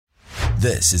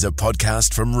This is a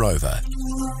podcast from Rover.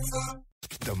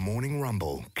 The Morning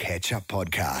Rumble Catch-Up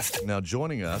Podcast. Now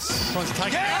joining us... Tries to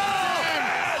take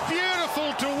it.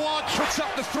 Beautiful to watch. Puts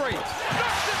up the three.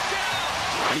 Knocks it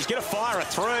down. And he's going to fire a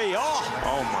three.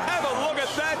 Oh my. Have a look at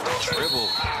that. Dribble.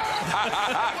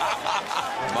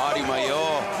 Mody,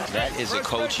 Maor. That is a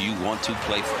coach you want to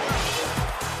play for.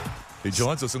 He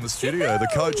joins us in the studio, the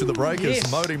coach of the Breakers,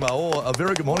 Yes. Mody Maor. A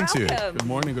very good morning to you. Good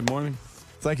morning, good morning.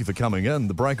 Thank you for coming in.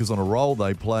 The Breakers on a roll.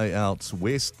 They play out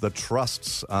west, the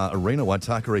Trust's Arena,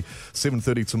 Waitakere,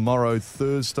 7:30 tomorrow,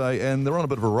 Thursday. And they're on a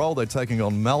bit of a roll. They're taking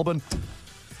on Melbourne.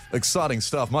 Exciting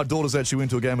stuff. My daughters actually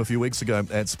went to a game a few weeks ago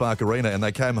at Spark Arena, and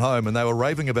they came home and they were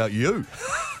raving about you.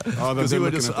 Because you were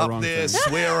just up there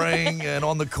swearing and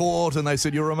on the court, and they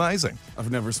said you were amazing. I've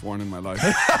never sworn in my life.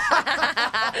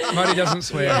 Mody doesn't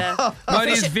swear. Yeah.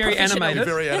 Mody is very animated.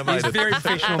 Very animated. He's very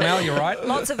professional now, you're right.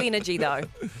 Lots of energy, though.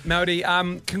 Mody,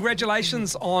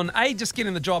 congratulations on, just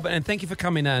getting the job, and thank you for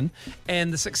coming in,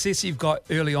 and the success you've got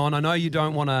early on. I know you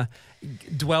don't want to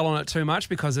dwell on it too much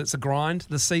because it's a grind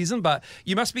this season, but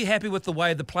you must be happy with the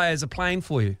way the players are playing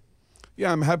for you.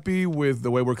 Yeah, I'm happy with the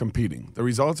way we're competing. The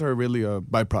results are really a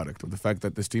byproduct of the fact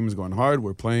that this team is going hard,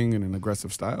 we're playing in an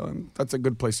aggressive style, and that's a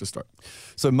good place to start.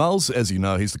 So Miles, as you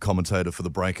know, he's the commentator for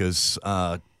the Breakers.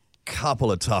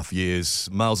 Couple of tough years.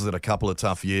 Miles has had a couple of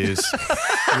tough years.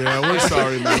 Yeah, we're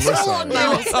sorry, man. We're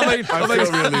sorry. I feel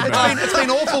really bad. it's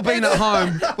been awful being at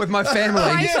home with my family.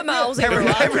 Pray for Miles,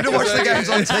 everyone. Having to watch the games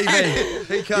on TV.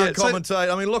 He can't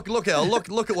commentate. I mean, look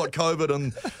at what COVID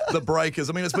and the Breakers.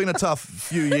 I mean, it's been a tough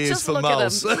few years Just for look at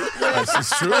Miles. him.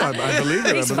 It's true. I believe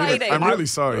it. He's I believe it. fading. I'm really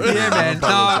sorry. Yeah, man. I No,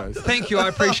 apologize. thank you. I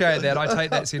appreciate that. I take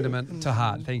that sentiment to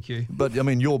heart. Thank you. But I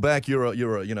mean, you're back. You're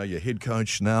your head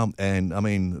coach now, and I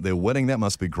mean, they're winning. That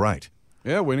must be great.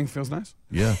 Yeah, winning feels nice.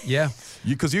 Yeah, Yeah.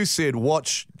 Because you said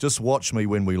just watch me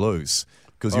when we lose,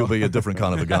 because you'll be a different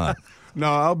kind of a guy. No,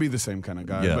 I'll be the same kind of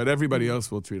guy, Yeah. but everybody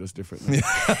else will treat us differently.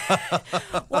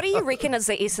 What do you reckon is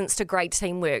the essence to great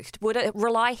teamwork? Would it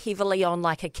rely heavily on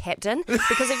like a captain?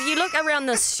 Because if you look around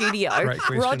the studio, Great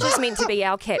question. Roger's meant to be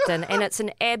our captain, and it's an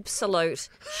absolute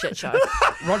shit show.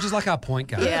 Roger's like our point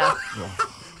guard. Yeah.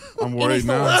 I'm Any worried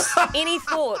now. thoughts? Any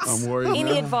thoughts? I'm worried Any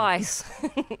now. advice?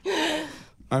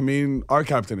 I mean, our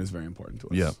captain is very important to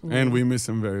us. Yeah. And we miss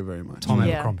him very, very much. Tom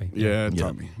Yeah. Abercrombie. Yeah, Yeah.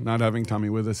 Tommy. Not having Tommy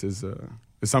with us is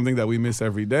something that we miss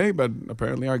every day, but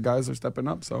apparently our guys are stepping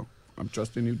up, so I'm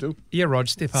trusting you too. Yeah, Rog,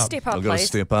 step up. Step up, I've got to please.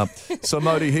 step up. So,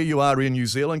 Mody, here you are in New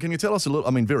Zealand. Can you tell us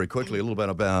very quickly, a little bit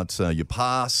about your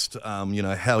past,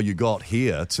 how you got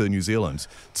here to New Zealand,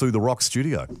 to the Rock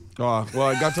Studio? Oh, well,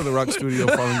 I got to the Rock Studio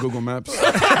following Google Maps.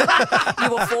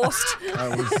 You were forced.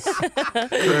 I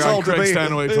was told to Craig be.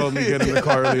 Stanaway told me to get in the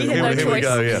car early. You in the had no morning.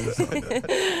 Here we choice. go,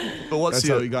 yeah. But what's That's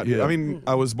your, how we got yeah. here. I mean,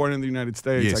 I was born in the United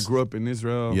States. Yes. I grew up in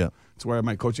Israel. Yeah. It's where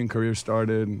my coaching career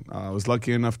started. I was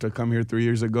lucky enough to come here 3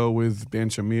 years ago with Dan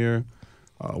Shamir.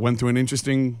 Went through an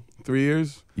interesting 3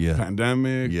 years. Yeah.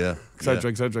 Pandemic. Yeah. Et cetera,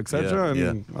 et cetera, et cetera. Yeah.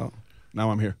 And well, now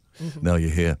I'm here. Now you're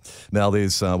here. Now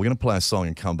there's we're going to play a song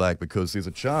and come back because there's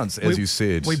a chance, as you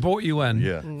said. We brought you in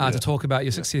Yeah. to talk about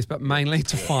your success, but mainly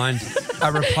to find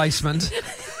a replacement,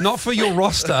 not for your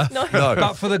roster,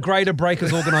 but for the greater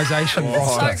Breakers organisation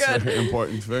roster. So good. Very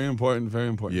important, very important, very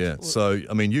important. Yeah. So,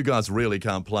 I mean, you guys really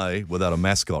can't play without a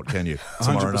mascot, can you?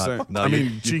 Tomorrow 100%. night. No, I you-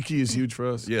 mean, you- Cheeky is huge for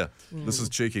us. Yeah. This is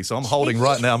Cheeky. So I'm holding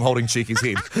Cheeky's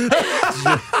head.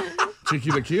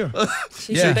 Cheeky the Kia.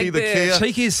 Yeah. Cheeky the Big Kia.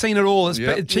 Cheeky has seen it all.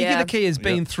 Yep. Cheeky Yeah. the Key has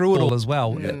been through it all as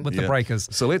well with the Yeah. Breakers.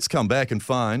 So let's come back and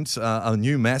find a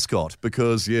new mascot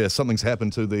because, something's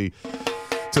happened to the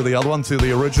other one, to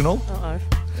the original. Uh-oh.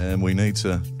 And we need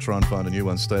to try and find a new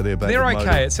one. Stay there, baby. They're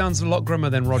okay. It sounds a lot grimmer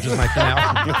than Roger's making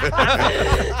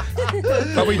out.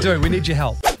 But we do. We need your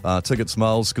help. Tickets,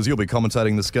 Miles, because you'll be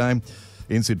commentating this game.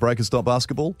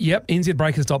 NZBreakers.basketball. Yep,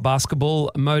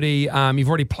 NZBreakers.basketball. Mody, you've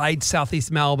already played Southeast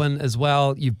Melbourne as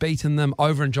well. You've beaten them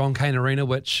over in John Cain Arena,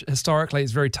 which historically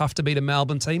is very tough to beat a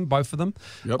Melbourne team, both of them,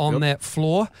 on that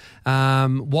floor.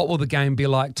 What will the game be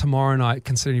like tomorrow night,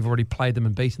 considering you've already played them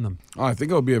and beaten them? Oh, I think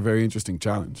it'll be a very interesting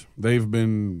challenge. They've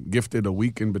been gifted a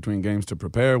week in between games to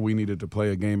prepare. We needed to play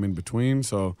a game in between,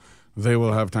 so they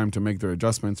will have time to make their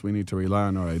adjustments. We need to rely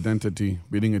on our identity.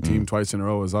 Beating a team twice in a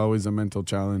row is always a mental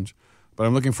challenge. But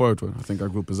I'm looking forward to it. I think our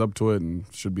group is up to it and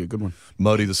should be a good one.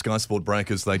 Mody, the Sky Sport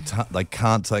Breakers, they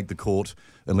can't take the court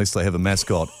unless they have a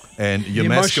mascot. And your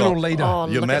The emotional mascot, leader. Oh,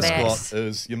 your look at mascot that.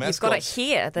 is your You've mascot. got it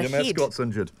here, the your head. mascot's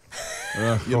injured.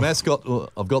 Your mascot.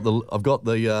 I've got the.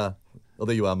 Oh,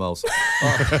 there you are, Miles.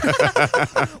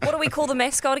 What do we call the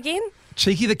mascot again?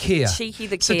 Cheeky the Kia. Cheeky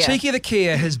the So Kia. Cheeky the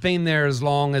Kia has been there as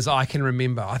long as I can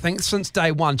remember. I think since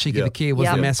day one, Cheeky the Kia was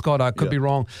the mascot. I could be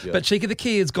wrong. But Cheeky the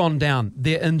Kia has gone down.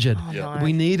 They're injured. No.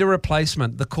 We need a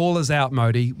replacement. The call is out,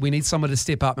 Mody. We need someone to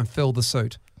step up and fill the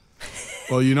suit.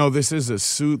 Well, you know, this is a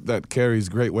suit that carries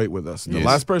great weight with us. The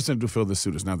last person to fill this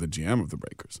suit is now the GM of the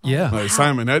Breakers. Yeah.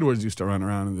 Simon Edwards used to run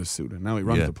around in this suit, and now he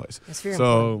runs the place. That's very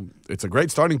so important. it's a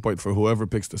great starting point for whoever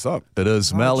picks this up. It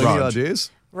is. Mel, any Raj. ideas?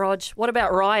 Rog, what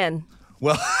about Ryan?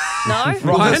 Well, No?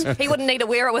 Ryan? He wouldn't need to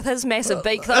wear it with his massive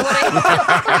beak, though, would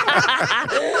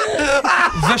he?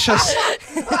 Vicious.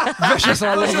 Vicious,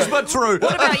 I love this is it. but true.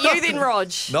 What about you then,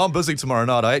 Rog? No, I'm busy tomorrow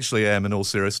night. I actually am, in all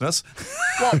seriousness.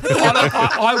 What?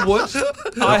 I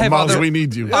would. I have Miles, other, we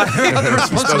need you. I have other This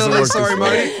doesn't responsibilities. work Sorry, this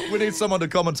way. Mody. We need someone to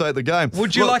commentate the game.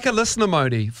 Would you Look, like a listener,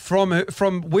 Mody,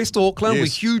 from West Auckland? Yes.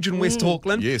 We're huge in West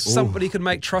Auckland. Yes. Somebody could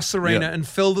make Trust Arena Yeah. and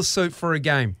fill the suit for a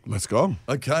game. Let's go.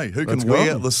 Okay, who Let's can go.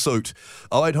 wear the suit?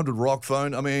 0800 Rock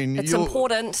Phone. I mean, It's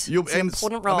important. It's an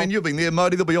important role. I mean, you've been there,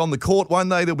 Mody. They'll be on the court one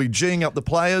day. They'll be geeing up the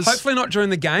players. Hopefully not during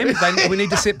the game. We need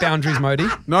to set boundaries, Mody.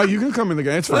 No, you can come in the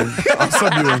game. It's fine. I'll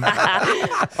sub you in.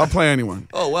 I'll play anyone.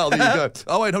 Oh, well, there you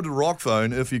go. 0800 Rock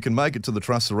Phone. If you can make it to the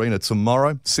Trust Arena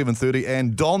tomorrow, 7:30,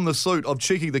 and don the suit of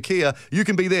Cheeky the Kia, you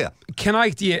can be there. Can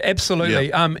I? Yeah, absolutely.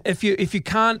 Yeah. If you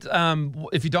can't,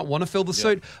 if you don't want to fill the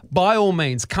suit, by all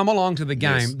means, come along to the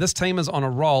game. Yes. This team is on a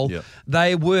roll. Yeah.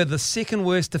 They were the second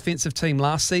worst defensive team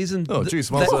last season. Oh,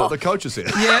 geez, well, the coach is here.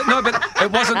 Yeah, no, but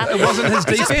it wasn't his Just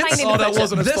defense. painting the that picture.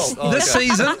 wasn't his This, fault. Oh, this okay.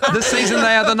 season,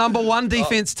 they are the number one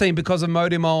defense team because of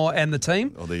Mody, Maor and the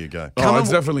team. Oh, there you go. Oh, Come it's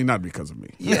on. definitely not because of me.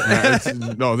 Yeah.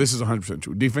 No, this is 100%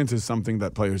 true. Defense is something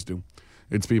that players do.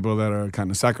 It's people that are kind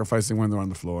of sacrificing when they're on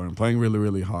the floor and playing really,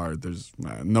 really hard. There's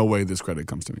no way this credit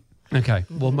comes to me. Okay,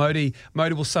 well, Mody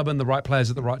will sub in the right players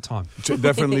at the right time.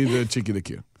 Definitely the Cheeky the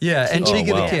Kia. Yeah, and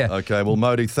Cheeky the Kia. Okay, well,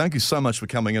 Mody, thank you so much for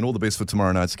coming in. All the best for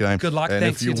tomorrow night's game. Good luck. And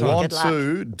Thanks if you for your time. want Good luck.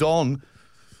 to don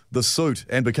the suit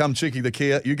and become Cheeky the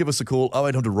Kia, you give us a call,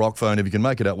 0800 Rock Phone. If you can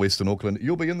make it out Western Auckland,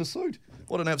 you'll be in the suit.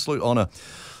 What an absolute honour.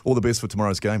 All the best for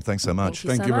tomorrow's game. Thanks so much. Thank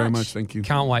Thank so you very much. much. Thank you.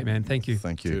 Can't wait, man. Thank you.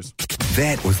 Thank you. Cheers.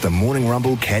 That was the Morning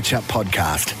Rumble Catch Up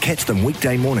Podcast. Catch them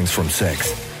weekday mornings from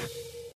 6.